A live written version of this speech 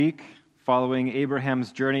week following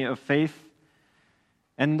Abraham's journey of faith.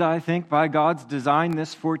 And I think by God's design,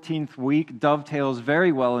 this 14th week dovetails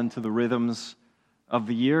very well into the rhythms of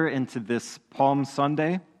the year, into this Palm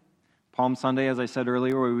Sunday. Palm Sunday, as I said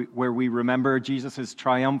earlier, where we remember Jesus'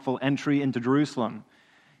 triumphal entry into Jerusalem.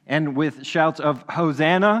 And with shouts of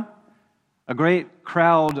Hosanna, a great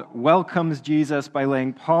crowd welcomes Jesus by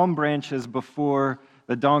laying palm branches before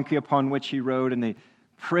the donkey upon which he rode, and they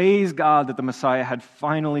praise God that the Messiah had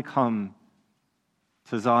finally come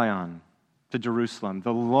to Zion, to Jerusalem,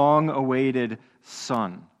 the long-awaited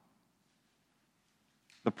Son,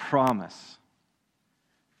 the promise.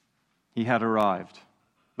 He had arrived.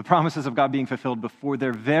 The promises of God being fulfilled before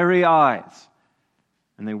their very eyes,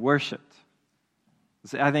 and they worshiped.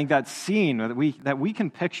 I think that scene that we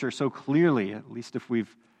can picture so clearly, at least if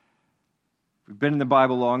we've been in the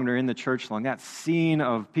Bible long or in the church long, that scene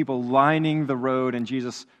of people lining the road and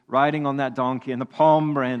Jesus riding on that donkey and the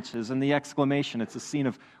palm branches and the exclamation, it's a scene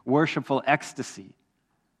of worshipful ecstasy.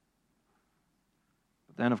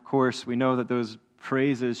 But then, of course, we know that those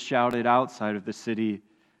praises shouted outside of the city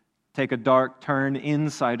take a dark turn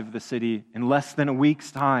inside of the city in less than a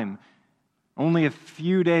week's time. Only a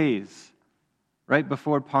few days, right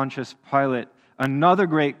before Pontius Pilate, another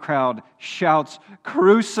great crowd shouts,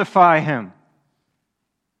 "Crucify him!"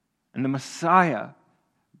 And the Messiah,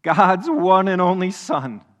 God's one and only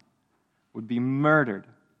Son, would be murdered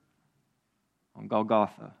on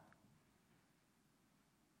Golgotha.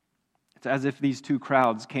 It's as if these two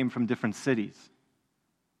crowds came from different cities,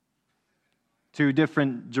 two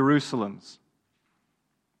different Jerusalems,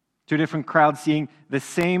 two different crowds seeing the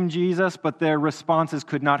same Jesus, but their responses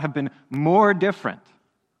could not have been more different.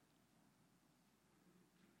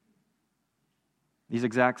 These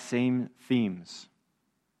exact same themes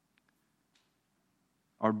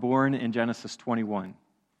are born in Genesis 21,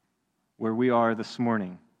 where we are this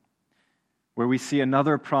morning, where we see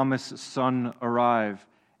another promised son arrive,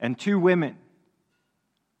 and two women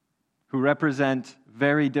who represent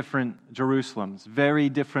very different Jerusalems, very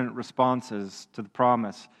different responses to the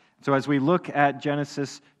promise. So as we look at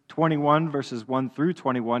Genesis 21, verses 1 through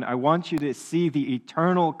 21, I want you to see the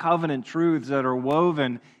eternal covenant truths that are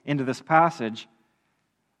woven into this passage,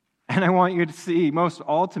 and I want you to see, most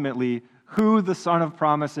ultimately, who the Son of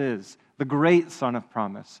Promise is, the great Son of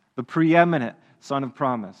Promise, the preeminent Son of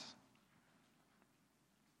Promise.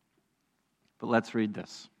 But let's read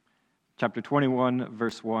this. Chapter 21,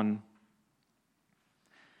 verse 1.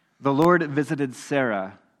 The Lord visited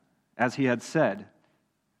Sarah as he had said,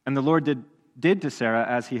 and the Lord did to Sarah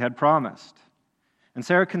as he had promised. And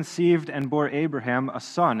Sarah conceived and bore Abraham a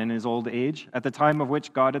son in his old age, at the time of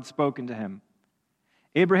which God had spoken to him.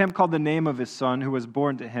 Abraham called the name of his son who was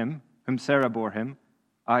born to him, whom Sarah bore him,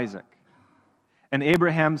 Isaac. And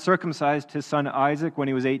Abraham circumcised his son Isaac when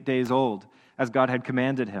he was 8 days old, as God had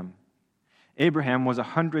commanded him. Abraham was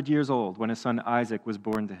 100 years old when his son Isaac was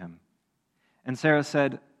born to him. And Sarah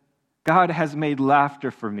said, "God has made laughter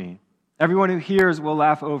for me. Everyone who hears will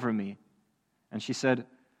laugh over me." And she said,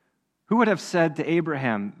 "Who would have said to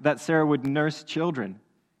Abraham that Sarah would nurse children?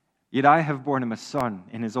 Yet I have borne him a son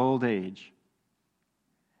in his old age."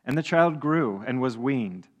 And the child grew and was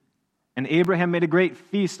weaned. And Abraham made a great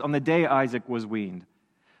feast on the day Isaac was weaned.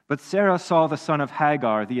 But Sarah saw the son of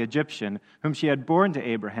Hagar, the Egyptian, whom she had borne to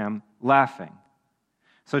Abraham, laughing.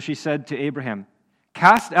 So she said to Abraham,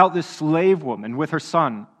 "Cast out this slave woman with her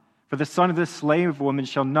son, for the son of this slave woman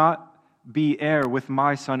shall not be heir with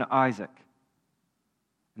my son Isaac."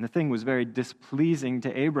 And the thing was very displeasing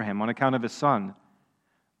to Abraham on account of his son.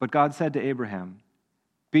 But God said to Abraham,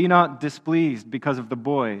 "Be not displeased because of the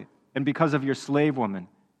boy and because of your slave woman.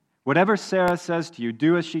 Whatever Sarah says to you,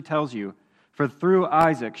 do as she tells you, for through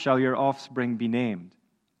Isaac shall your offspring be named."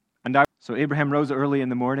 So Abraham rose early in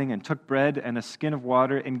the morning and took bread and a skin of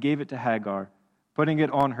water and gave it to Hagar, putting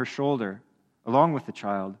it on her shoulder, along with the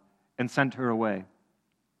child, and sent her away.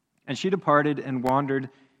 And she departed and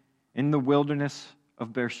wandered in the wilderness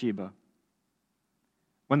of Beersheba.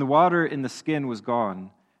 When the water in the skin was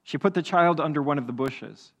gone, she put the child under one of the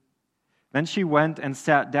bushes. Then she went and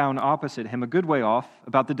sat down opposite him, a good way off,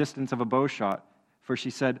 about the distance of a bow shot, for she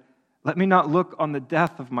said, "Let me not look on the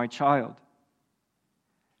death of my child."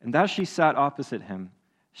 And as she sat opposite him,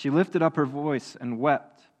 she lifted up her voice and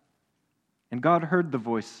wept. And God heard the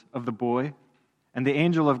voice of the boy, and the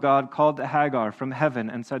angel of God called to Hagar from heaven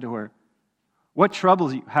and said to her, "What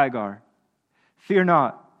troubles you, Hagar? Fear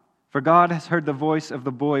not, for God has heard the voice of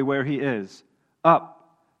the boy where he is.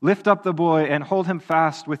 Up, lift up the boy and hold him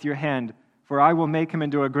fast with your hand, for I will make him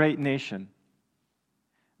into a great nation."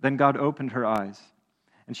 Then God opened her eyes,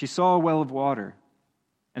 and she saw a well of water.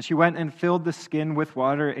 And she went and filled the skin with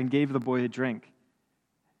water and gave the boy a drink.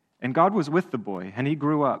 And God was with the boy, and he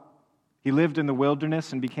grew up. He lived in the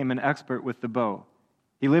wilderness and became an expert with the bow.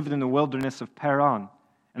 He lived in the wilderness of Paran,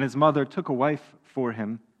 and his mother took a wife for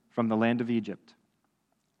him from the land of Egypt.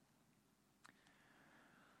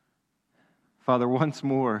 Father, once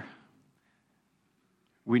more,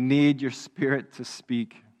 we need your Spirit to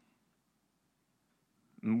speak.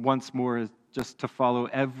 And once more, just to follow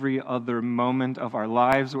every other moment of our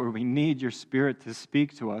lives where we need your Spirit to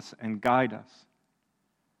speak to us and guide us.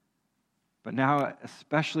 But now,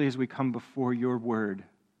 especially as we come before your word,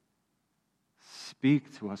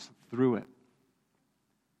 speak to us through it.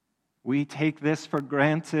 We take this for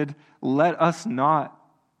granted. Let us not.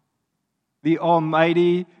 The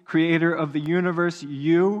Almighty Creator of the universe,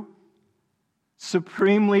 you,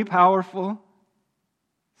 supremely powerful,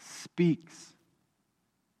 speaks.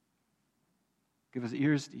 Give us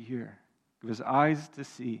ears to hear. Give us eyes to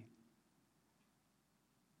see.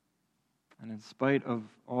 And in spite of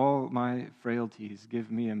all my frailties, give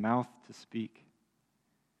me a mouth to speak.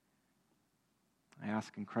 I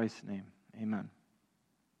ask in Christ's name, amen.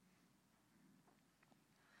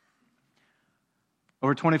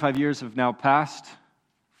 Over 25 years have now passed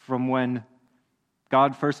from when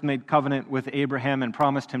God first made covenant with Abraham and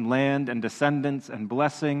promised him land and descendants and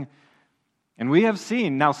blessing. And we have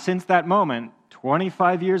seen now since that moment,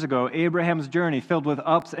 25 years ago, Abraham's journey filled with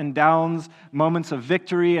ups and downs, moments of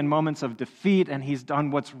victory and moments of defeat, and he's done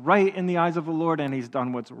what's right in the eyes of the Lord, and he's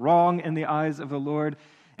done what's wrong in the eyes of the Lord.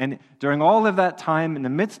 And during all of that time, in the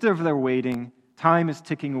midst of their waiting, time is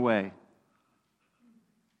ticking away.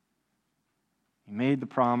 He made the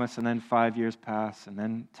promise, and then 5 years pass, and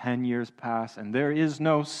then 10 years pass, and there is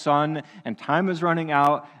no son, and time is running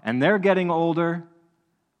out, and they're getting older.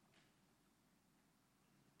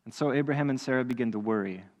 And so Abraham and Sarah begin to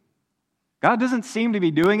worry. God doesn't seem to be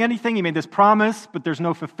doing anything. He made this promise, but there's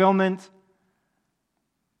no fulfillment.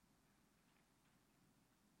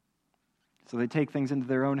 So they take things into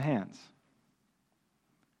their own hands.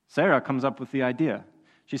 Sarah comes up with the idea.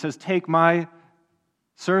 She says, take my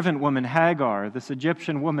servant woman, Hagar, this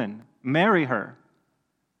Egyptian woman, marry her.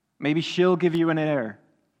 Maybe she'll give you an heir.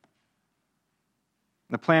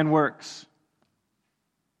 The plan works.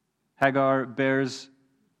 Hagar bears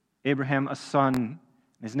Abraham a son.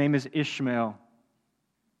 His name is Ishmael.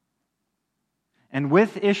 And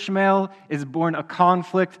with Ishmael is born a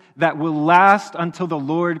conflict that will last until the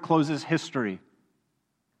Lord closes history.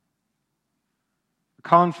 A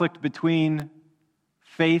conflict between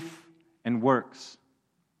faith and works.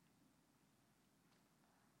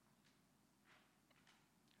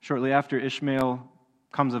 Shortly after Ishmael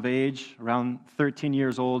comes of age, around 13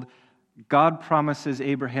 years old, God promises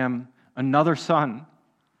Abraham another son,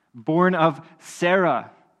 born of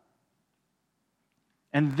Sarah.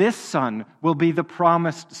 And this son will be the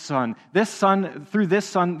promised son. Through this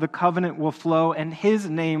son, the covenant will flow, and his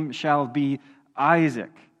name shall be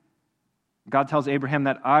Isaac. God tells Abraham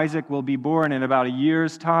that Isaac will be born in about a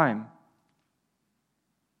year's time.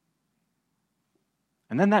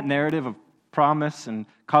 And then that narrative of promise and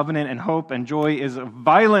covenant and hope and joy is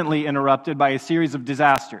violently interrupted by a series of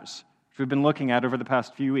disasters, which we've been looking at over the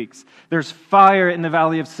past few weeks. There's fire in the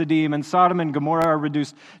valley of Siddim, and Sodom and Gomorrah are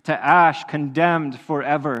reduced to ash, condemned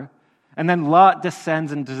forever. And then Lot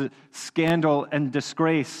descends into scandal and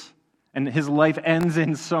disgrace, and his life ends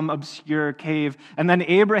in some obscure cave. And then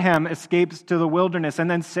Abraham escapes to the wilderness,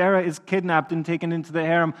 and then Sarah is kidnapped and taken into the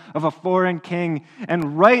harem of a foreign king.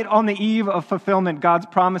 And right on the eve of fulfillment, God's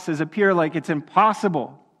promises appear like it's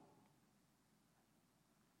impossible.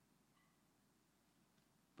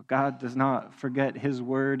 But God does not forget his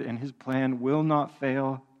word, and his plan will not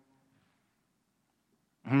fail.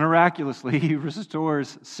 Miraculously, he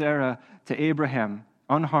restores Sarah to Abraham,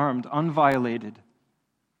 unharmed, unviolated,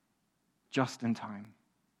 just in time.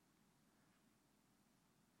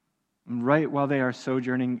 And right while they are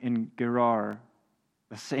sojourning in Gerar,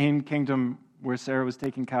 the same kingdom where Sarah was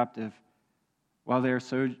taken captive, while they are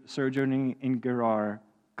sojourning in Gerar,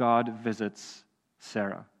 God visits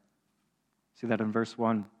Sarah. See that in verse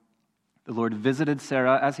 1. The Lord visited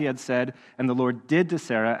Sarah as he had said, and the Lord did to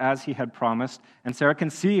Sarah as he had promised. And Sarah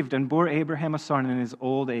conceived and bore Abraham a son in his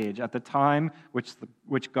old age, at the time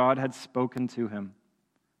which God had spoken to him.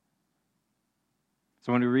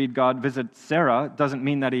 So when we read God visit Sarah, it doesn't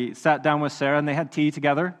mean that he sat down with Sarah and they had tea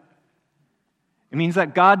together. It means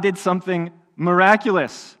that God did something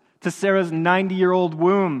miraculous to Sarah's 90-year-old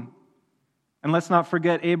womb. And let's not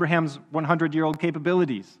forget Abraham's 100-year-old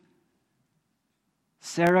capabilities.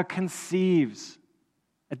 Sarah conceives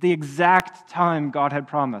at the exact time God had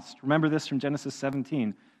promised. Remember this from Genesis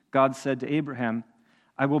 17. God said to Abraham,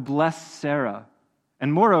 I will bless Sarah,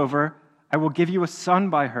 and moreover, I will give you a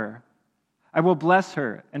son by her. I will bless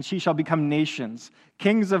her, and she shall become nations.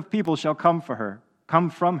 Kings of people shall come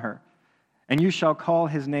from her, and you shall call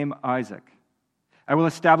his name Isaac. I will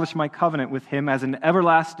establish my covenant with him as an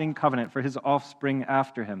everlasting covenant for his offspring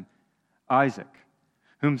after him, Isaac,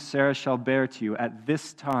 whom Sarah shall bear to you at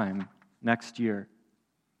this time next year.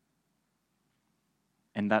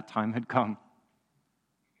 And that time had come.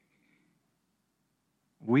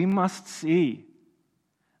 We must see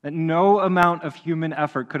that no amount of human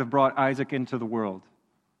effort could have brought Isaac into the world.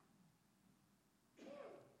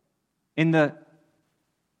 In the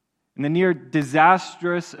near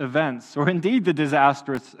disastrous events, or indeed the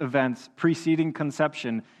disastrous events preceding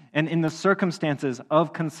conception, and in the circumstances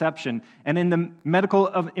of conception, and in the medical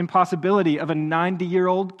impossibility of a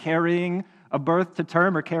 90-year-old carrying a birth to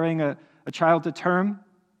term or carrying a child to term,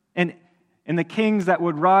 and in the kings that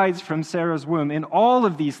would rise from Sarah's womb, in all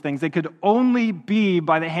of these things, they could only be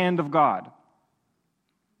by the hand of God.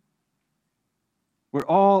 Where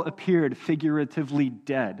all appeared figuratively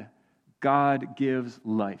dead, God gives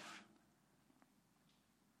life.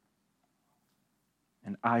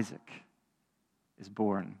 And Isaac is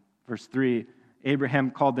born. Verse 3, Abraham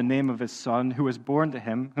called the name of his son who was born to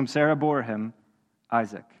him, whom Sarah bore him,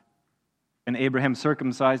 Isaac. And Abraham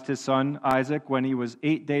circumcised his son Isaac when he was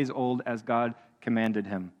 8 days old, as God commanded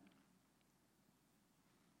him.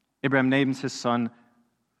 Abraham names his son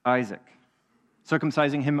Isaac,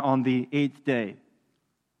 circumcising him on the 8th day.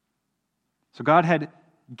 So God had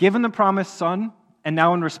given the promised son, and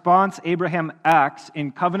now in response, Abraham acts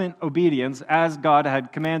in covenant obedience as God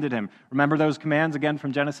had commanded him. Remember those commands again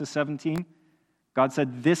from Genesis 17? God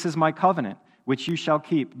said, "This is my covenant, which you shall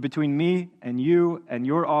keep between me and you and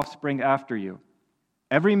your offspring after you.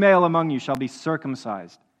 Every male among you shall be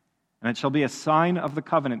circumcised, and it shall be a sign of the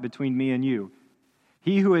covenant between me and you.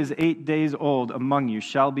 He who is 8 days old among you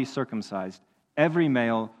shall be circumcised, every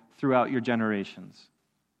male throughout your generations."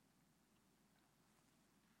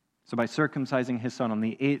 So by circumcising his son on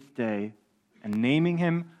the 8th day and naming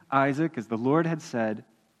him Isaac, as the Lord had said,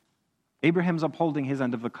 Abraham's upholding his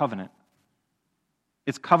end of the covenant.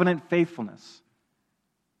 It's covenant faithfulness.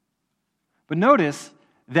 But notice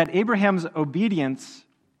that Abraham's obedience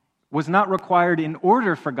was not required in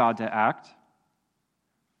order for God to act.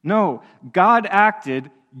 No, God acted,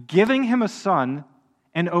 giving him a son,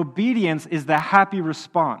 and obedience is the happy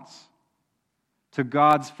response to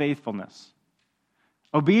God's faithfulness.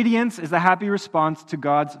 Obedience is the happy response to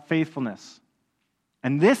God's faithfulness.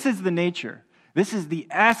 And this is the nature, this is the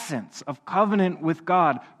essence of covenant with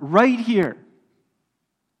God right here.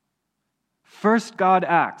 First, God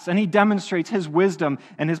acts, and he demonstrates his wisdom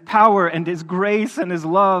and his power and his grace and his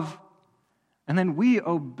love. And then we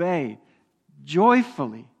obey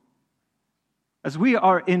joyfully as we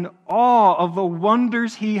are in awe of the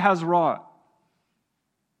wonders he has wrought.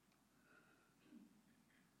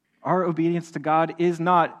 Our obedience to God is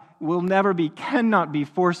not, will never be, cannot be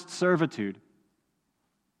forced servitude.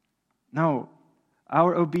 No,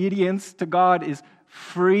 our obedience to God is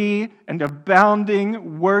free and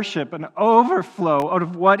abounding worship, an overflow out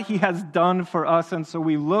of what he has done for us. And so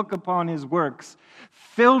we look upon his works.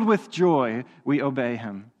 Filled with joy, we obey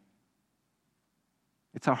him.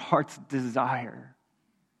 It's our heart's desire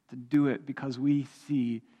to do it because we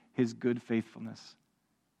see his good faithfulness.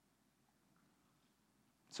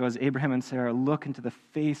 So as Abraham and Sarah look into the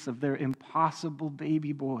face of their impossible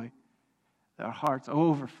baby boy, their hearts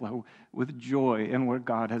overflow with joy in what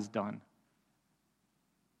God has done.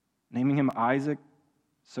 Naming him Isaac,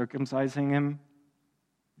 circumcising him,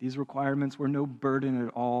 these requirements were no burden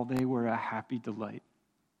at all. They were a happy delight.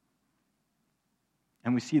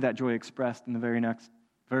 And we see that joy expressed in the very next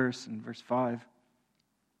verse, in verse 5.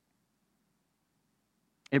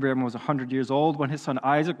 Abraham was 100 years old when his son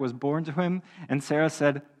Isaac was born to him, and Sarah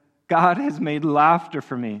said, "God has made laughter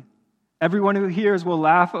for me. Everyone who hears will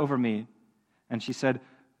laugh over me." And she said,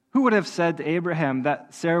 "Who would have said to Abraham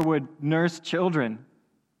that Sarah would nurse children?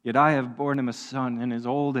 Yet I have borne him a son in his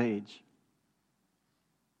old age."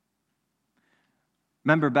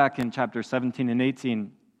 Remember back in chapter 17 and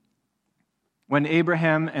 18, when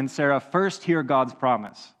Abraham and Sarah first hear God's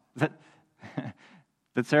promise that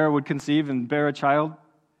Sarah would conceive and bear a child,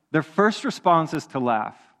 their first response is to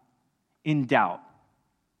laugh, in doubt.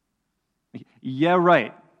 Yeah,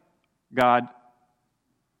 right, God.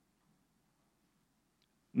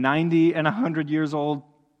 90 and 100 years old.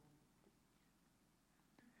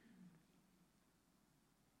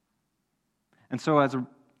 And so as a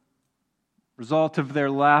result of their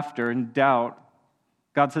laughter and doubt,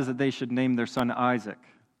 God says that they should name their son Isaac.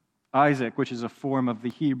 Isaac, which is a form of the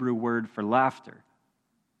Hebrew word for laughter.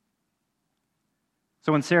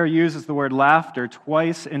 So when Sarah uses the word laughter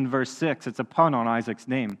twice in verse 6, it's a pun on Isaac's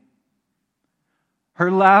name.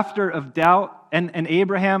 Her laughter of doubt and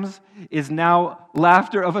Abraham's is now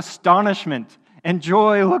laughter of astonishment and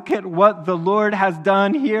joy. Look at what the Lord has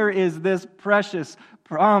done. Here is this precious,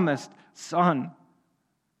 promised son.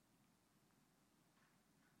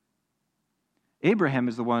 Abraham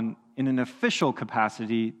is the one in an official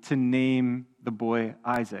capacity to name the boy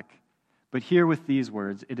Isaac. But here with these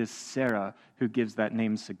words, it is Sarah who gives that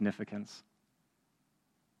name significance.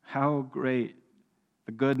 How great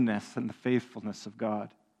the goodness and the faithfulness of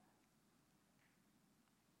God.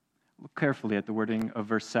 Look carefully at the wording of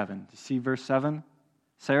verse 7. Do you see verse 7?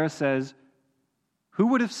 Sarah says, "Who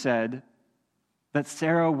would have said that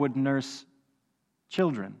Sarah would nurse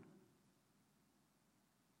children?"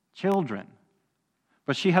 Children.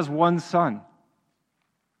 But she has one son.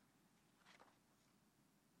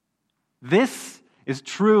 This is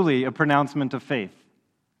truly a pronouncement of faith.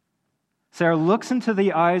 Sarah looks into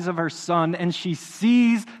the eyes of her son and she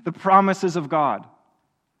sees the promises of God.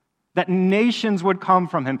 That nations would come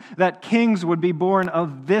from him, that kings would be born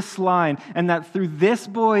of this line, and that through this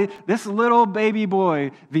boy, this little baby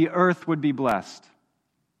boy, the earth would be blessed.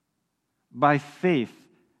 By faith,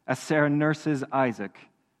 as Sarah nurses Isaac,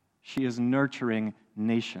 she is nurturing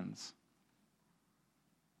nations.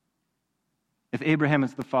 If Abraham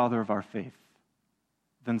is the father of our faith,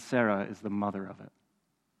 then Sarah is the mother of it.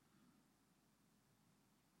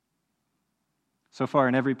 So far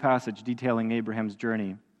in every passage detailing Abraham's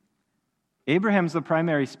journey, Abraham's the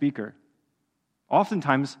primary speaker.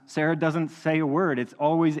 Oftentimes, Sarah doesn't say a word. It's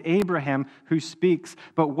always Abraham who speaks.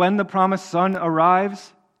 But when the promised son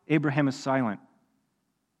arrives, Abraham is silent.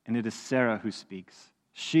 And it is Sarah who speaks.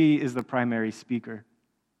 She is the primary speaker.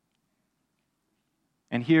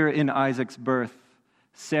 And here in Isaac's birth,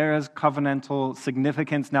 Sarah's covenantal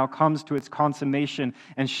significance now comes to its consummation,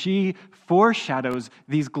 and she foreshadows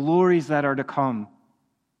these glories that are to come.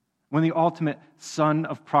 When the ultimate son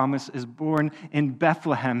of promise is born in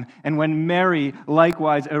Bethlehem, and when Mary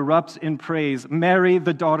likewise erupts in praise, Mary,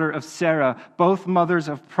 the daughter of Sarah, both mothers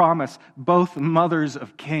of promise, both mothers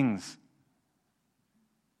of kings.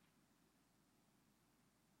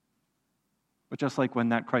 But just like when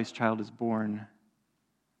that Christ child is born,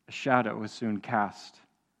 a shadow is soon cast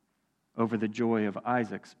over the joy of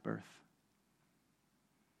Isaac's birth.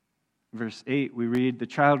 Verse 8, we read, "The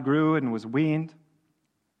child grew and was weaned,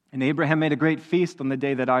 and Abraham made a great feast on the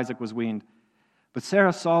day that Isaac was weaned. But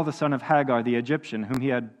Sarah saw the son of Hagar, the Egyptian, whom he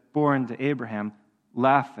had borne to Abraham,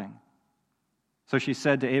 laughing. So she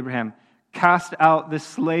said to Abraham, 'Cast out this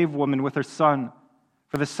slave woman with her son,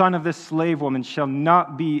 for the son of this slave woman shall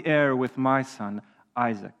not be heir with my son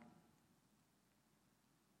Isaac.'"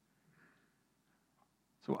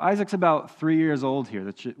 So Isaac's about 3 years old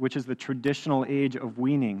here, which is the traditional age of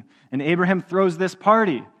weaning. And Abraham throws this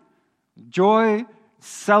party. Joy,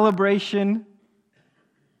 celebration,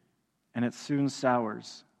 and it soon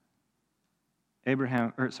sours.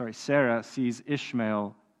 Sarah sees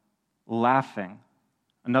Ishmael laughing.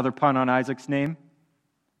 Another pun on Isaac's name.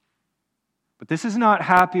 But this is not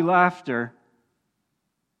happy laughter.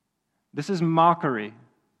 This is mockery.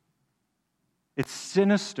 It's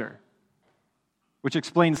sinister, which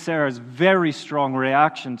explains Sarah's very strong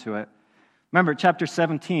reaction to it. Remember, chapter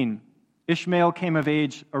 17, Ishmael came of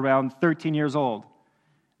age around 13 years old.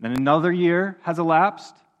 Then another year has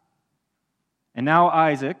elapsed, and now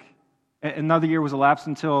another year was elapsed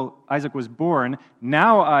until Isaac was born.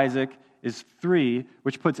 Now Isaac is 3,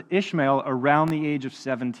 which puts Ishmael around the age of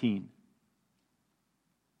 17.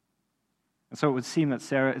 And so it would seem that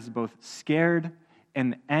Sarah is both scared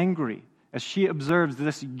and angry as she observes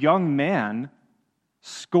this young man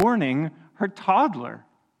scorning her toddler.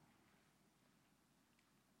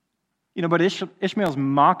 But Ishmael's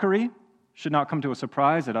mockery should not come to a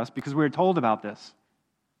surprise at us because we're told about this.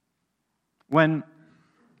 When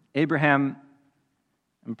Abraham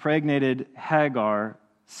impregnated Hagar,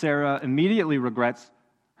 Sarah immediately regrets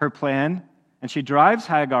her plan, and she drives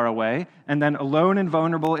Hagar away, and then alone and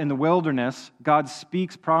vulnerable in the wilderness, God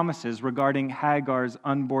speaks promises regarding Hagar's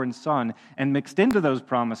unborn son, and mixed into those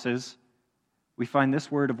promises, we find this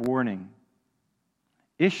word of warning.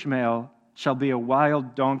 "Ishmael shall be a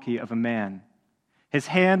wild donkey of a man, his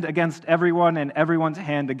hand against everyone and everyone's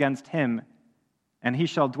hand against him, and he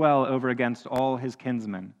shall dwell over against all his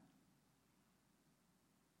kinsmen."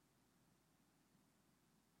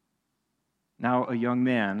 Now a young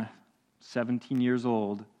man, 17 years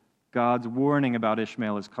old, God's warning about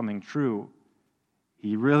Ishmael is coming true.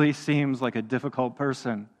 He really seems like a difficult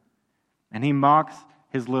person, and he mocks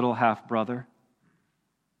his little half-brother.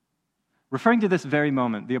 Referring to this very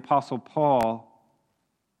moment, the Apostle Paul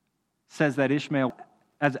says that Ishmael,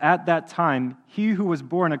 as at that time, he who was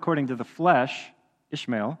born according to the flesh,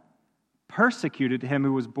 Ishmael, persecuted him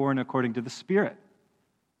who was born according to the Spirit,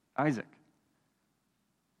 Isaac.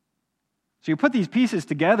 So you put these pieces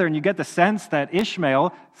together and you get the sense that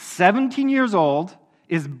Ishmael, 17 years old,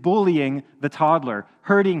 is bullying the toddler,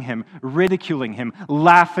 hurting him, ridiculing him,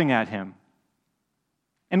 laughing at him.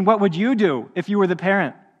 And what would you do if you were the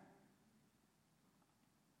parent?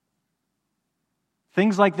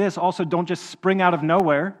 Things like this also don't just spring out of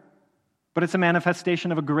nowhere, but it's a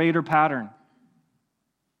manifestation of a greater pattern.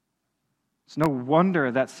 It's no wonder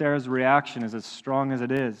that Sarah's reaction is as strong as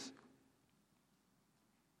it is.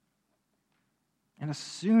 And as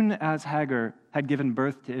soon as Hagar had given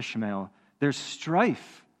birth to Ishmael, there's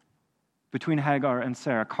strife between Hagar and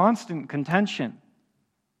Sarah, constant contention.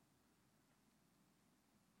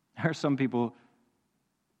 There are some people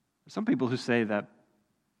who say that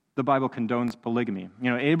the Bible condones polygamy.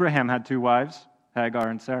 Abraham had 2 wives, Hagar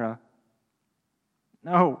and Sarah.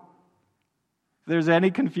 No. If there's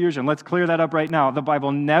any confusion, let's clear that up right now. The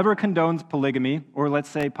Bible never condones polygamy, or let's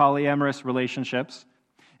say polyamorous relationships.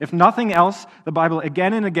 If nothing else, the Bible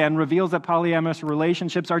again and again reveals that polyamorous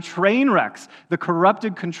relationships are train wrecks, the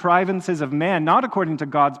corrupted contrivances of man, not according to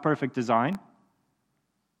God's perfect design.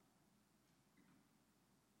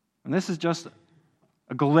 And this is just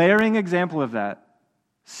a glaring example of that.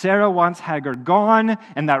 Sarah wants Hagar gone,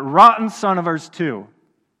 and that rotten son of hers too.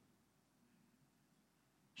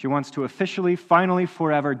 She wants to officially, finally,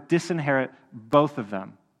 forever disinherit both of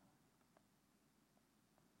them.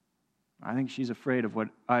 I think she's afraid of what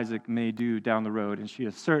Isaac may do down the road, and she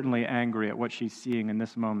is certainly angry at what she's seeing in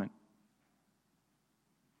this moment.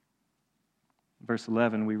 Verse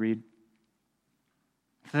 11, we read,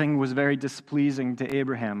 "The thing was very displeasing to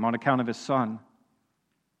Abraham on account of his son.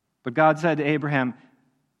 But God said to Abraham,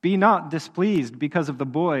 'Be not displeased because of the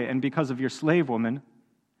boy and because of your slave woman.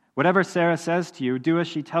 Whatever Sarah says to you, do as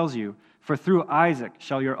she tells you, for through Isaac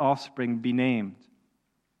shall your offspring be named.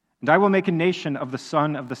 And I will make a nation of the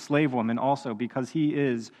son of the slave woman also, because he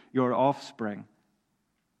is your offspring.'"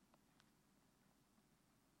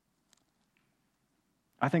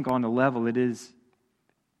 I think on a level it is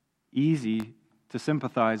easy to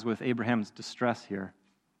sympathize with Abraham's distress here.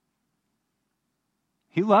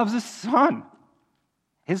 He loves his son,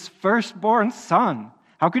 his firstborn son.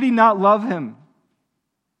 How could he not love him?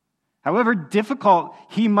 However difficult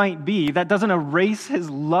he might be, that doesn't erase his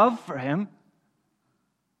love for him.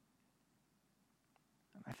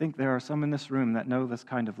 I think there are some in this room that know this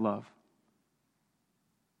kind of love.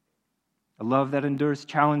 A love that endures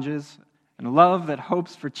challenges, and a love that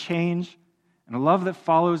hopes for change, and a love that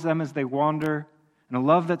follows them as they wander, and a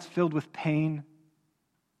love that's filled with pain.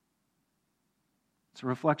 It's a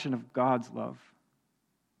reflection of God's love.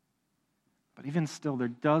 But even still, there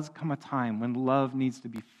does come a time when love needs to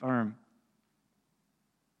be firm,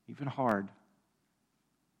 even hard.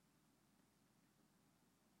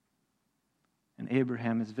 And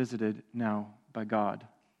Abraham is visited now by God.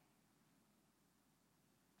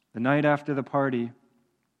 The night after the party,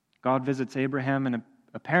 God visits Abraham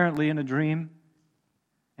apparently in a dream,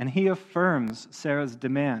 and he affirms Sarah's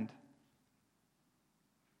demand.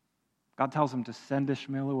 God tells him to send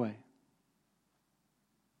Ishmael away.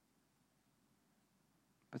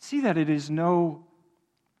 But see that it is no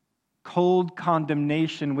cold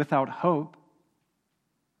condemnation without hope.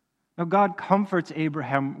 No, God comforts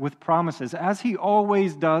Abraham with promises, as he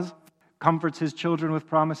always does, comforts his children with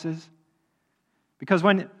promises. Because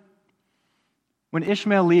when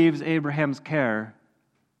Ishmael leaves Abraham's care,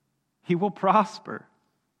 he will prosper.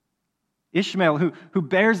 Ishmael, who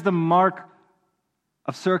bears the mark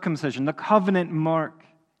of circumcision, the covenant mark,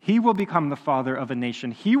 he will become the father of a nation.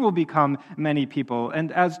 He will become many people.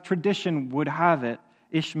 And as tradition would have it,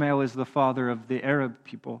 Ishmael is the father of the Arab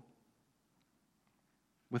people,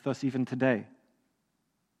 with us even today.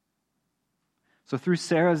 So through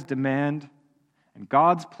Sarah's demand and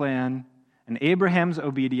God's plan and Abraham's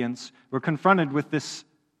obedience, we're confronted with this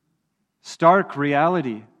stark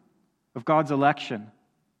reality of God's election.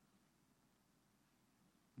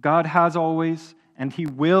 God has always, and he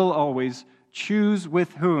will always, choose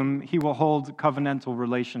with whom he will hold covenantal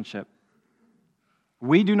relationship.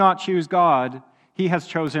 We do not choose God, he has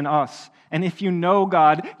chosen us. And if you know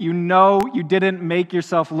God, you know you didn't make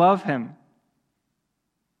yourself love him.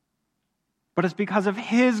 But it's because of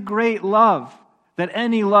his great love that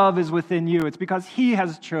any love is within you. It's because he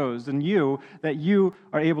has chosen you that you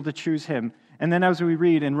are able to choose him. And then as we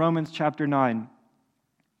read in Romans chapter 9,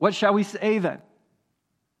 what shall we say then?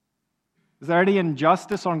 Is there any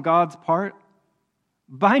injustice on God's part?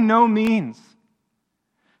 By no means.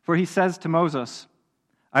 For he says to Moses,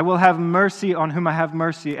 I will have mercy on whom I have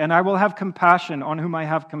mercy, and I will have compassion on whom I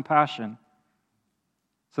have compassion.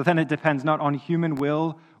 So then it depends not on human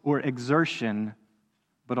will or exertion,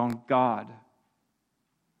 but on God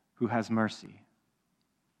who has mercy.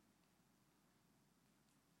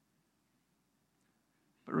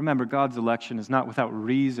 But remember, God's election is not without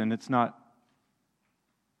reason. It's not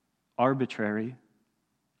arbitrary.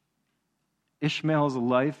 Ishmael's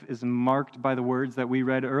life is marked by the words that we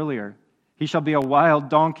read earlier. He shall be a wild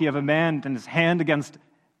donkey of a man, and his hand against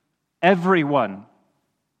everyone.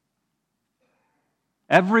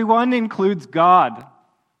 Everyone includes God.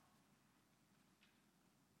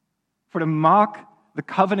 For to mock the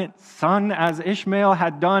covenant son, as Ishmael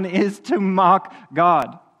had done, is to mock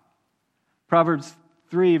God. Proverbs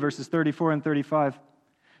 3, verses 34 and 35.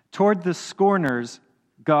 Toward the scorners,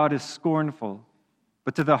 God is scornful,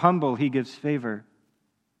 but to the humble he gives favor.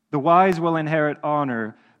 The wise will inherit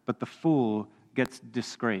honor, but the fool gets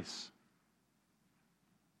disgrace.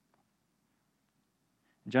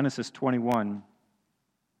 In Genesis 21,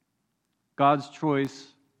 God's choice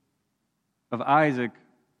of Isaac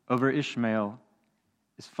over Ishmael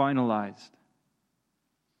is finalized.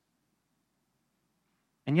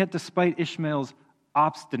 And yet, despite Ishmael's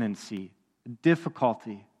obstinacy,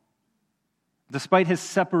 difficulty, despite his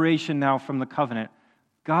separation now from the covenant,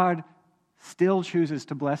 God still chooses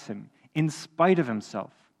to bless him in spite of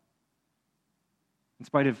himself, in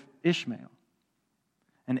spite of Ishmael.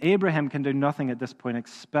 And Abraham can do nothing at this point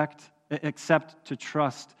except to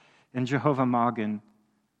trust in Jehovah Magen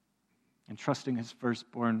and trusting his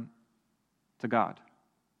firstborn to God.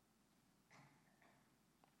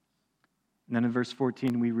 And then in verse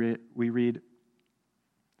 14 we read,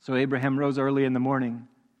 So Abraham rose early in the morning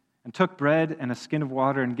and took bread and a skin of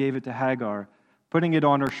water and gave it to Hagar, putting it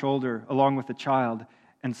on her shoulder along with the child,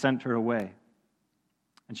 and sent her away.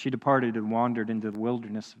 And she departed and wandered into the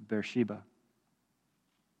wilderness of Beersheba.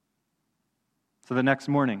 So the next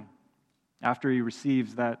morning, after he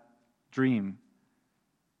receives that dream,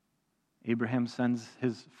 Abraham sends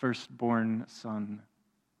his firstborn son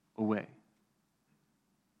away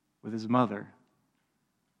with his mother,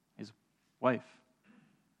 his wife.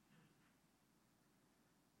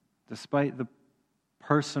 Despite the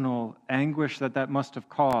personal anguish that must have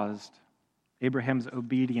caused, Abraham's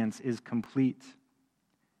obedience is complete.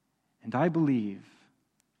 And I believe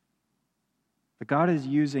that God is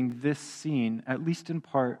using this scene, at least in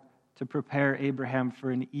part, to prepare Abraham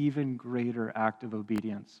for an even greater act of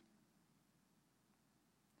obedience.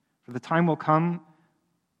 For the time will come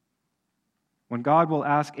when God will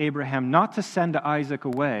ask Abraham not to send Isaac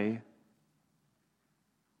away,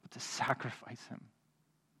 but to sacrifice him,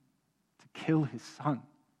 to kill his son.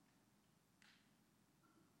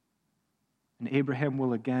 And Abraham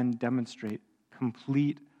will again demonstrate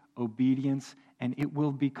complete obedience, and it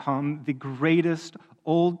will become the greatest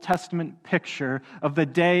Old Testament picture of the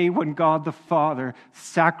day when God the Father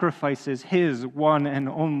sacrifices his one and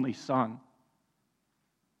only Son.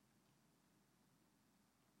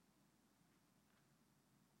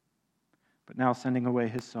 But now, sending away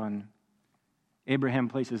his son, Abraham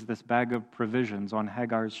places this bag of provisions on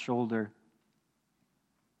Hagar's shoulder.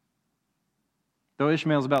 Though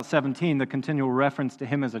Ishmael is about 17, the continual reference to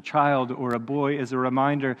him as a child or a boy is a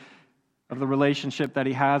reminder of the relationship that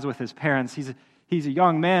he has with his parents. He's a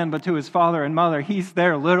young man, but to his father and mother, he's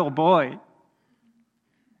their little boy.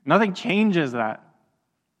 Nothing changes that.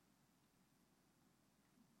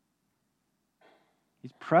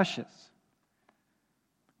 He's precious.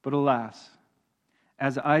 But alas,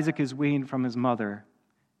 as Isaac is weaned from his mother,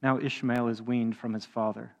 now Ishmael is weaned from his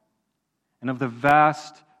father. And of the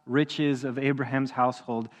vast riches of Abraham's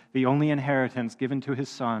household, the only inheritance given to his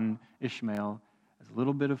son, Ishmael, is a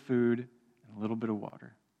little bit of food and a little bit of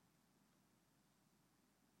water.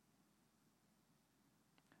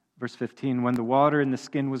 Verse 15, when the water in the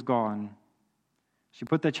skin was gone, she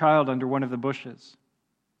put the child under one of the bushes.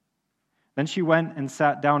 Then she went and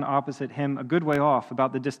sat down opposite him a good way off,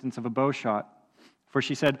 about the distance of a bow shot. For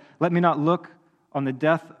she said, let me not look on the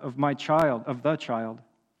death of the child.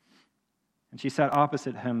 And she sat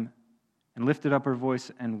opposite him and lifted up her voice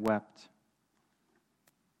and wept.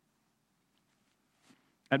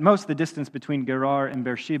 At most, the distance between Gerar and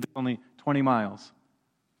Beersheba is only 20 miles.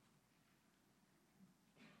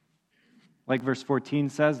 Like verse 14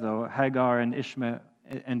 says, though, Hagar and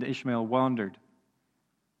Ishmael wandered.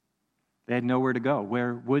 They had nowhere to go.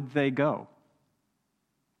 Where would they go?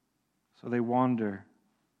 So they wander,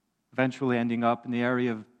 eventually ending up in the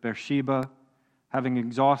area of Beersheba, having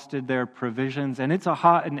exhausted their provisions. And it's a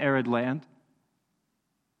hot and arid land.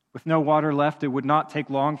 With no water left, it would not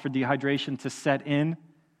take long for dehydration to set in.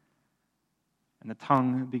 and the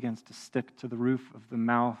tongue begins to stick to the roof of the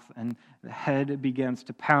mouth, and the head begins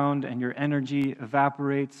to pound, and your energy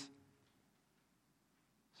evaporates.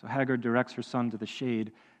 So Hagar directs her son to the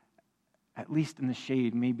shade. At least in the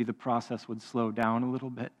shade, maybe the process would slow down a little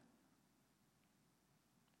bit.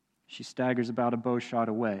 She staggers about a bow shot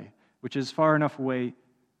away, which is far enough away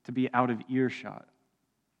to be out of earshot.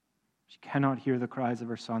 She cannot hear the cries of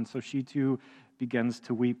her son, so she too begins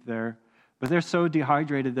to weep there. But they're so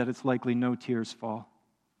dehydrated that it's likely no tears fall.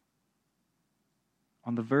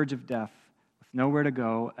 On the verge of death, with nowhere to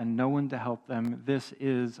go and no one to help them, this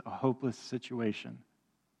is a hopeless situation.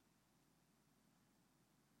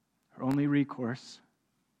 Her only recourse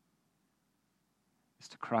is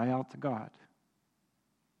to cry out to God,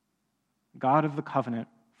 God of the covenant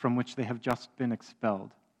from which they have just been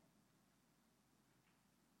expelled.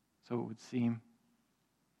 So it would seem.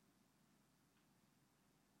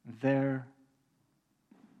 There,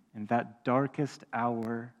 in that darkest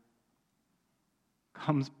hour,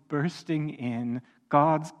 comes bursting in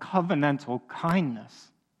God's covenantal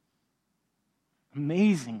kindness.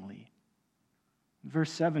 Amazingly.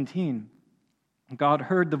 Verse 17, God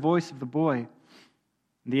heard the voice of the boy.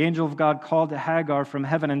 The angel of God called to Hagar from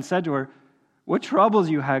heaven and said to her, "What troubles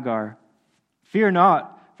you, Hagar? Fear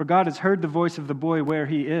not, for God has heard the voice of the boy where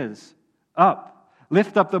he is. Up,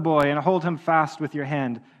 lift up the boy and hold him fast with your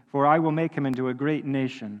hand, for I will make him into a great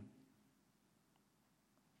nation."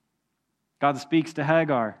 God speaks to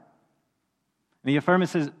Hagar, and he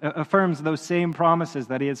affirms those same promises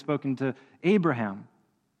that he had spoken to Abraham.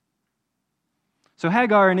 So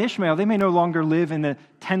Hagar and Ishmael, they may no longer live in the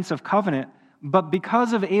tents of covenant, but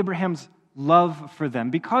because of Abraham's love for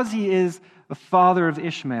them, because he is the father of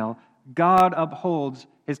Ishmael, God upholds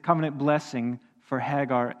his covenant blessing for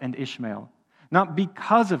Hagar and Ishmael. Not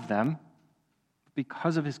because of them, but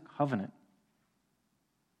because of his covenant.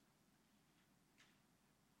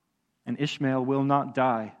 And Ishmael will not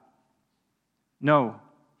die. No,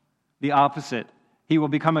 the opposite. He will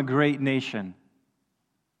become a great nation.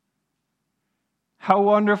 How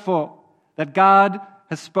wonderful that God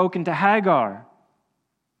has spoken to Hagar.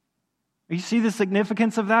 You see the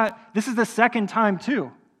significance of that? This is the second time,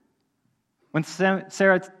 too. When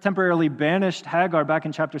Sarah temporarily banished Hagar back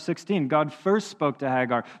in chapter 16, God first spoke to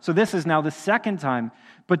Hagar. So this is now the second time.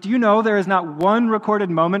 But do you know there is not one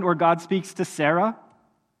recorded moment where God speaks to Sarah?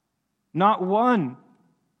 Not one.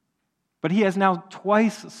 But he has now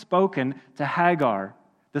twice spoken to Hagar,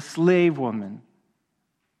 the slave woman.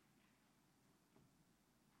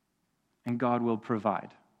 And God will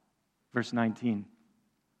provide. Verse 19.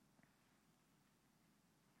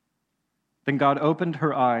 Then God opened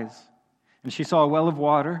her eyes, and she saw a well of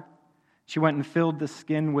water. She went and filled the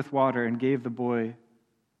skin with water and gave the boy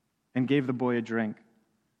a drink.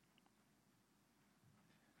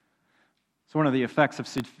 So one of the effects of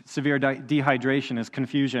severe dehydration is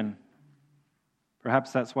confusion.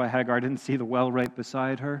 Perhaps that's why Hagar didn't see the well right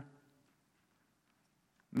beside her.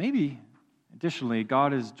 Maybe, additionally,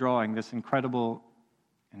 God is drawing this incredible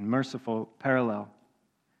and merciful parallel.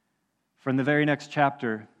 For in the very next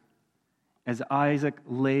chapter, as Isaac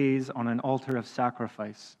lays on an altar of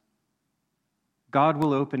sacrifice, God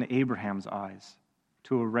will open Abraham's eyes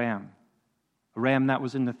to a ram that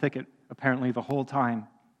was in the thicket apparently the whole time.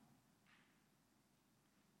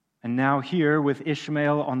 And now here, with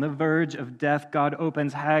Ishmael on the verge of death, God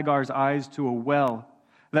opens Hagar's eyes to a well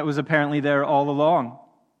that was apparently there all along.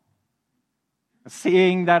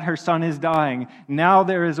 Seeing that her son is dying, now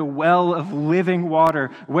there is a well of living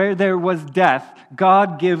water. Where there was death,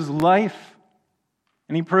 God gives life.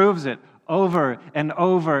 And he proves it over and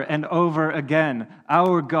over and over again.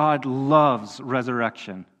 Our God loves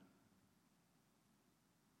resurrection.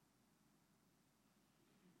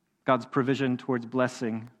 God's provision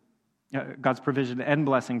and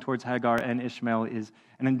blessing towards Hagar and Ishmael is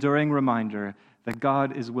an enduring reminder that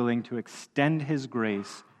God is willing to extend his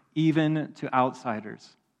grace even to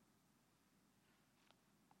outsiders.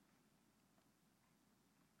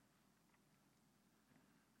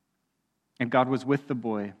 And God was with the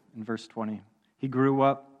boy in verse 20. He grew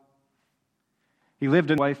up. He lived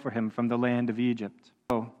a wife for him from the land of Egypt.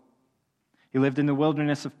 He lived in the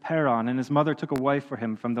wilderness of Paran, and his mother took a wife for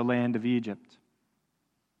him from the land of Egypt.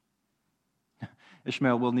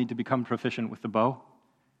 Ishmael will need to become proficient with the bow.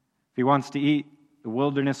 If he wants to eat, the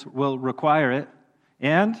wilderness will require it.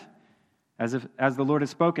 And, as the Lord has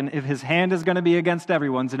spoken, if his hand is going to be against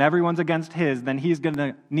everyone's and everyone's against his, then he's going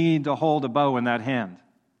to need to hold a bow in that hand.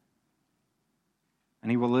 And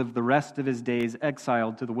he will live the rest of his days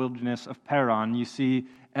exiled to the wilderness of Paran. You see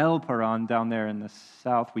El Paran down there in the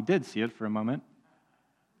south. We did see it for a moment.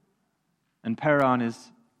 And Paran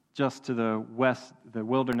is just to the west. The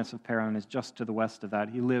wilderness of Paran is just to the west of that.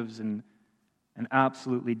 He lives in an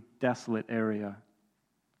absolutely desolate area.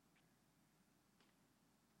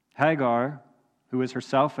 Hagar, who is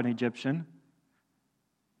herself an Egyptian,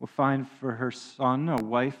 will find for her son a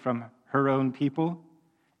wife from her own people,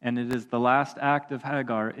 and it is the last act of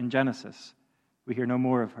Hagar in Genesis. We hear no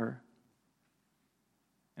more of her.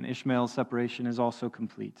 And Ishmael's separation is also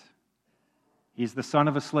complete. He's the son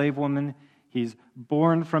of a slave woman. He's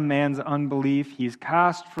born from man's unbelief. He's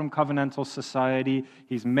cast from covenantal society.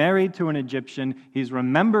 He's married to an Egyptian. He's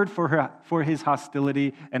remembered for his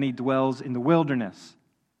hostility, and he dwells in the wilderness.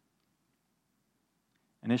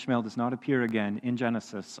 And Ishmael does not appear again in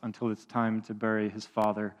Genesis until it's time to bury his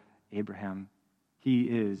father, Abraham. He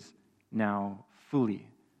is now fully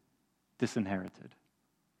disinherited.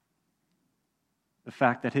 The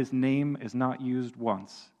fact that his name is not used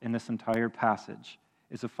once in this entire passage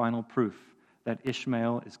is a final proof that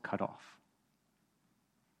Ishmael is cut off.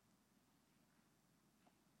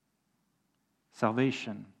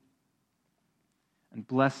 Salvation and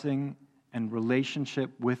blessing and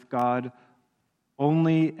relationship with God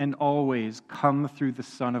only and always come through the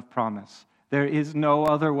Son of Promise. There is no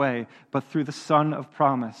other way but through the Son of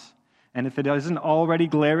Promise. And if it isn't already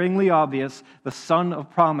glaringly obvious, the Son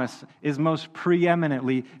of Promise is most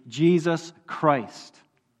preeminently Jesus Christ.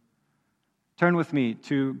 Turn with me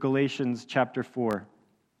to Galatians chapter 4.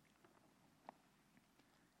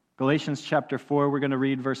 Galatians chapter 4, we're going to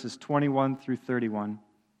read verses 21 through 31.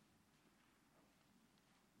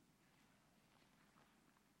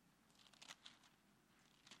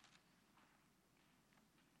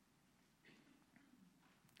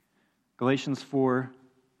 Galatians 4,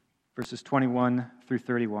 verses 21 through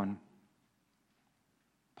 31.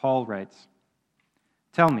 Paul writes,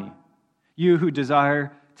 "Tell me, you who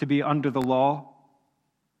desire to be under the law,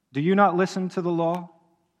 do you not listen to the law?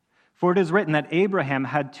 For it is written that Abraham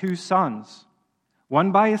had 2 sons,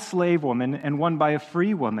 one by a slave woman and one by a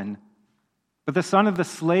free woman. But the son of the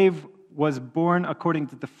slave was born according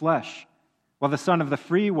to the flesh, while the son of the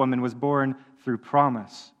free woman was born through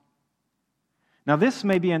promise. Now this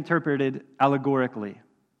may be interpreted allegorically.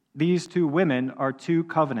 These 2 women are 2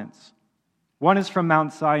 covenants. One is from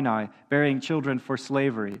Mount Sinai, bearing children for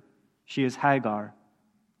slavery. She is Hagar.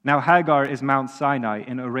 Now Hagar is Mount Sinai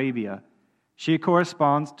in Arabia. She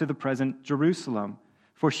corresponds to the present Jerusalem,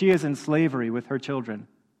 for she is in slavery with her children.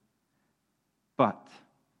 But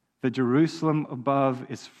the Jerusalem above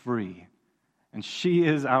is free, and she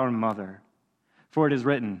is our mother. For it is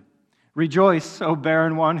written, 'Rejoice, O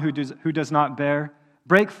barren one who does not bear.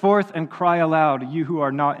 Break forth and cry aloud, you who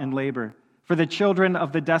are not in labor. For the children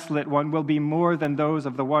of the desolate one will be more than those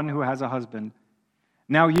of the one who has a husband.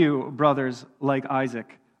 Now you, brothers, like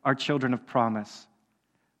Isaac, are children of promise.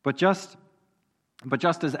 But just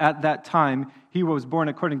as at that time he who was born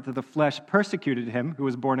according to the flesh persecuted him who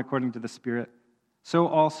was born according to the Spirit, so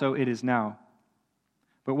also it is now.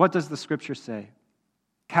 But what does the Scripture say?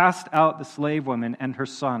 Cast out the slave woman and her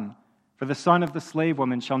son, for the son of the slave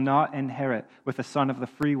woman shall not inherit with the son of the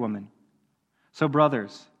free woman. So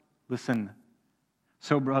brothers, listen.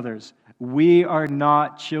 So brothers, we are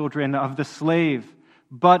not children of the slave,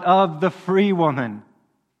 but of the free woman."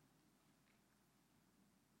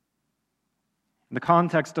 In the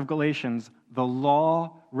context of Galatians, the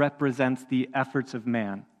law represents the efforts of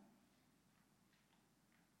man.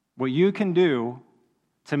 What you can do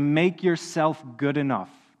to make yourself good enough.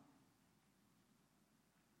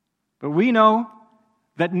 But we know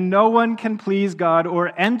that no one can please God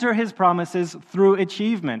or enter His promises through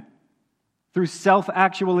achievement, through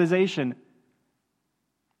self-actualization.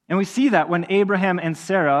 And we see that when Abraham and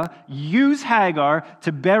Sarah use Hagar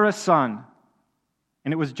to bear a son.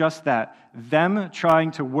 And it was just that, them trying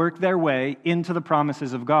to work their way into the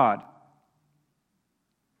promises of God.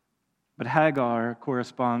 But Hagar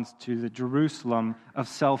corresponds to the Jerusalem of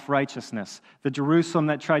self-righteousness, the Jerusalem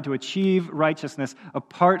that tried to achieve righteousness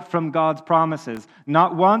apart from God's promises,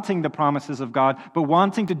 not wanting the promises of God, but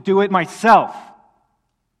wanting to do it myself.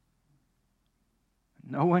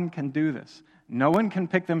 No one can do this. No one can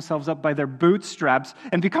pick themselves up by their bootstraps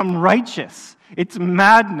and become righteous. It's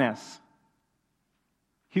madness.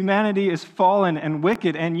 Humanity is fallen and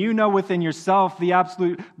wicked, and you know within yourself the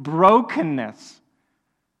absolute brokenness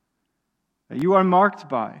that you are marked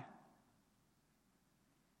by.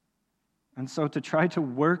 And so to try to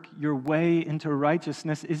work your way into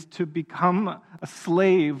righteousness is to become a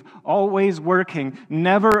slave, always working,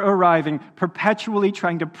 never arriving, perpetually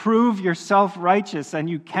trying to prove yourself righteous, and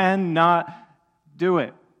you cannot do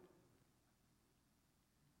it.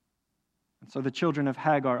 And so the children of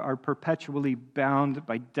Hagar are perpetually bound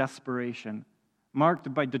by desperation,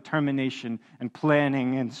 marked by determination and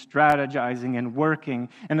planning and strategizing and working.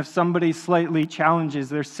 And if somebody slightly challenges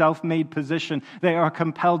their self-made position, they are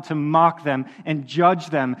compelled to mock them and judge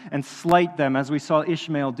them and slight them, as we saw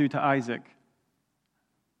Ishmael do to Isaac.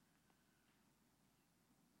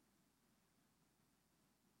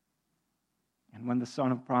 And when the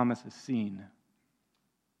Son of Promise is seen,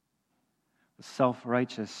 the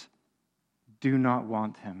self-righteous do not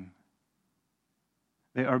want him.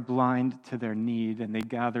 They are blind to their need, and they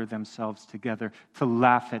gather themselves together to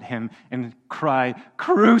laugh at him and cry,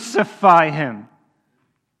 "Crucify him!"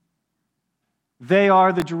 They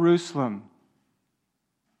are the Jerusalem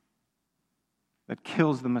that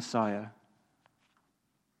kills the Messiah.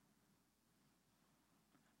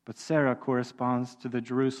 But Sarah corresponds to the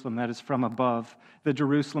Jerusalem that is from above, the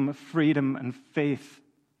Jerusalem of freedom and faith.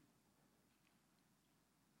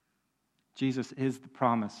 Jesus is the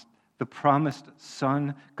promised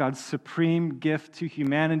Son, God's supreme gift to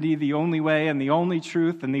humanity, the only way and the only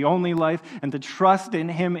truth and the only life, and to trust in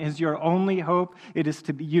him is your only hope. It is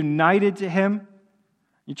to be united to him.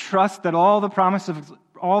 You trust that all the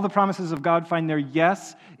promises of God find their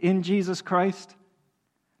yes in Jesus Christ.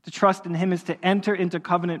 To trust in him is to enter into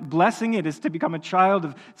covenant blessing. It is to become a child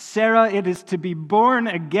of Sarah. It is to be born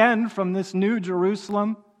again from this new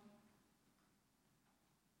Jerusalem.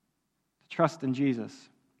 To trust in Jesus.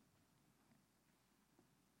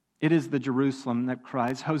 It is the Jerusalem that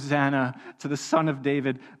cries, "Hosanna to the Son of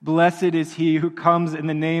David. Blessed is he who comes in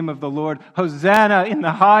the name of the Lord. Hosanna in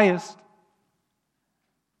the highest."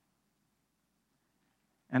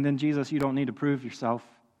 And in Jesus, you don't need to prove yourself,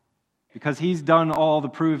 because he's done all the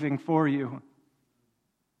proving for you.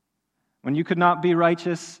 When you could not be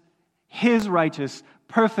righteous, his righteous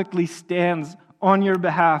perfectly stands on your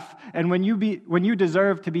behalf. And when you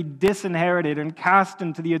deserve to be disinherited and cast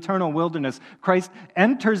into the eternal wilderness, Christ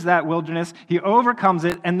enters that wilderness, he overcomes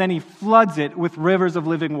it, and then he floods it with rivers of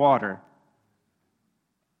living water.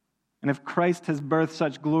 And if Christ has birthed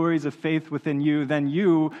such glories of faith within you, then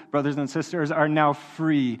you, brothers and sisters, are now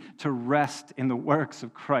free to rest in the works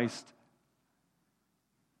of Christ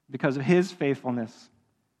because of his faithfulness.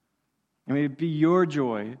 And may it be your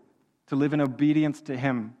joy to live in obedience to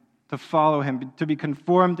him, to follow him, to be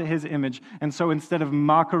conformed to his image. And so instead of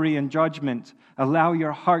mockery and judgment, allow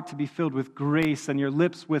your heart to be filled with grace and your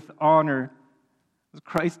lips with honor. As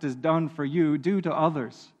Christ has done for you, do to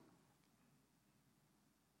others.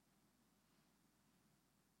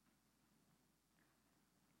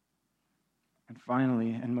 And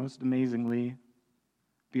finally, and most amazingly,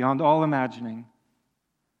 beyond all imagining,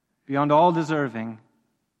 beyond all deserving,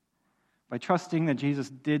 by trusting that Jesus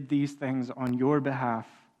did these things on your behalf,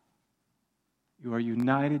 you are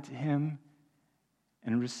united to him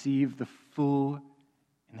and receive the full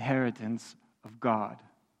inheritance of God.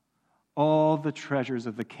 All the treasures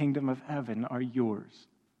of the kingdom of heaven are yours.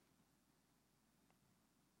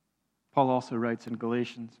 Paul also writes in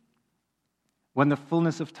Galatians, "When the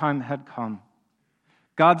fullness of time had come,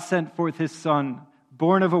 God sent forth his Son,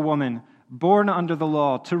 born of a woman, born under the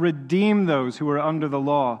law, to redeem those who were under the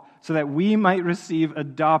law, so that we might receive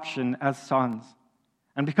adoption as sons.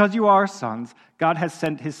 And because you are sons, God has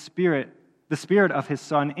sent his Spirit, the Spirit of his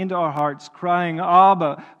Son, into our hearts, crying,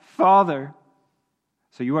 'Abba, Father.'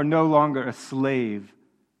 So you are no longer a slave,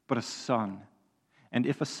 but a son. And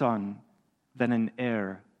if a son, then an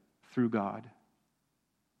heir through God."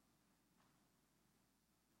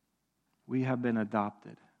 We have been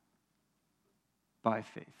adopted by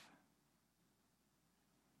faith,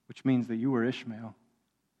 which means that you were Ishmael.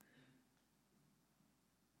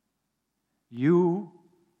 You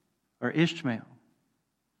are Ishmael.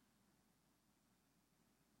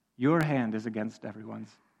 Your hand is against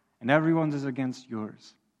everyone's, and everyone's is against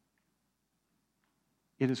yours.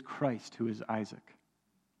 It is Christ who is Isaac.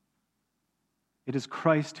 It is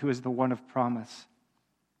Christ who is the one of promise.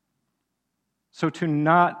 So to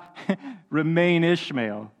not remain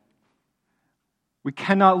Ishmael, we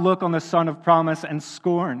cannot look on the Son of Promise and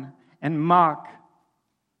scorn and mock.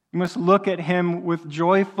 We must look at him with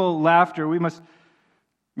joyful laughter. We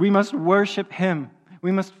must worship him.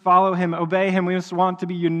 We must follow him, obey him. We must want to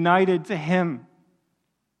be united to him.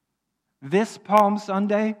 This Palm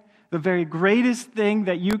Sunday, the very greatest thing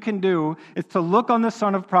that you can do is to look on the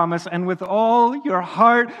Son of Promise and with all your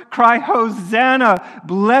heart cry, "Hosanna!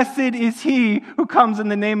 Blessed is he who comes in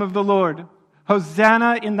the name of the Lord.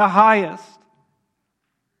 Hosanna in the highest."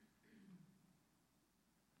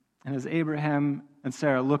 And as Abraham and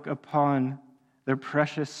Sarah look upon their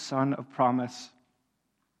precious Son of Promise,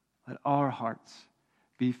 let our hearts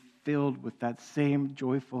be filled with that same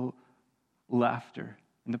joyful laughter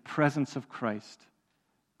in the presence of Christ,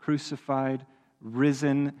 crucified,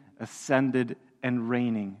 risen, ascended, and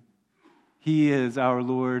reigning. He is our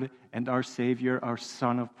Lord and our Savior, our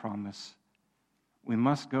Son of promise. We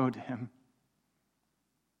must go to him.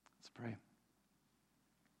 Let's pray.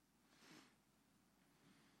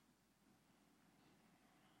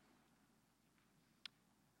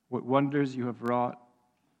 What wonders you have wrought.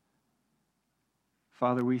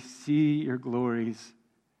 Father, we see your glories,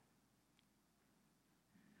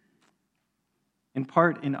 in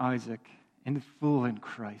part in Isaac, in full in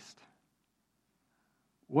Christ.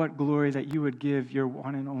 What glory that you would give your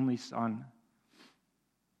one and only Son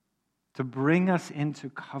to bring us into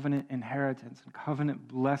covenant inheritance and covenant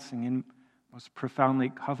blessing, and most profoundly,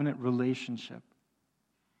 covenant relationship.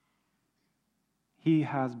 He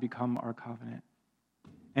has become our covenant.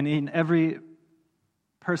 And in every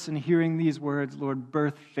person hearing these words, Lord,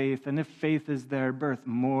 birth faith, and if faith is there, birth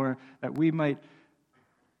more, that we might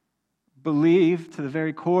believe to the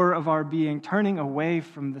very core of our being, turning away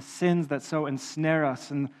from the sins that so ensnare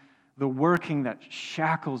us and the working that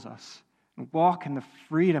shackles us, and walk in the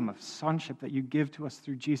freedom of sonship that you give to us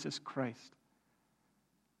through Jesus Christ,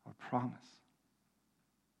 our promise.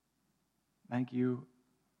 Thank you,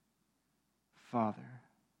 Father,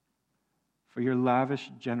 for your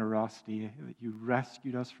lavish generosity that you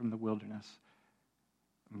rescued us from the wilderness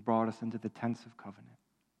and brought us into the tents of covenant.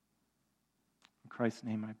 In Christ's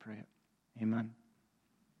name I pray it. Amen.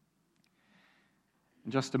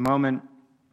 In just a moment,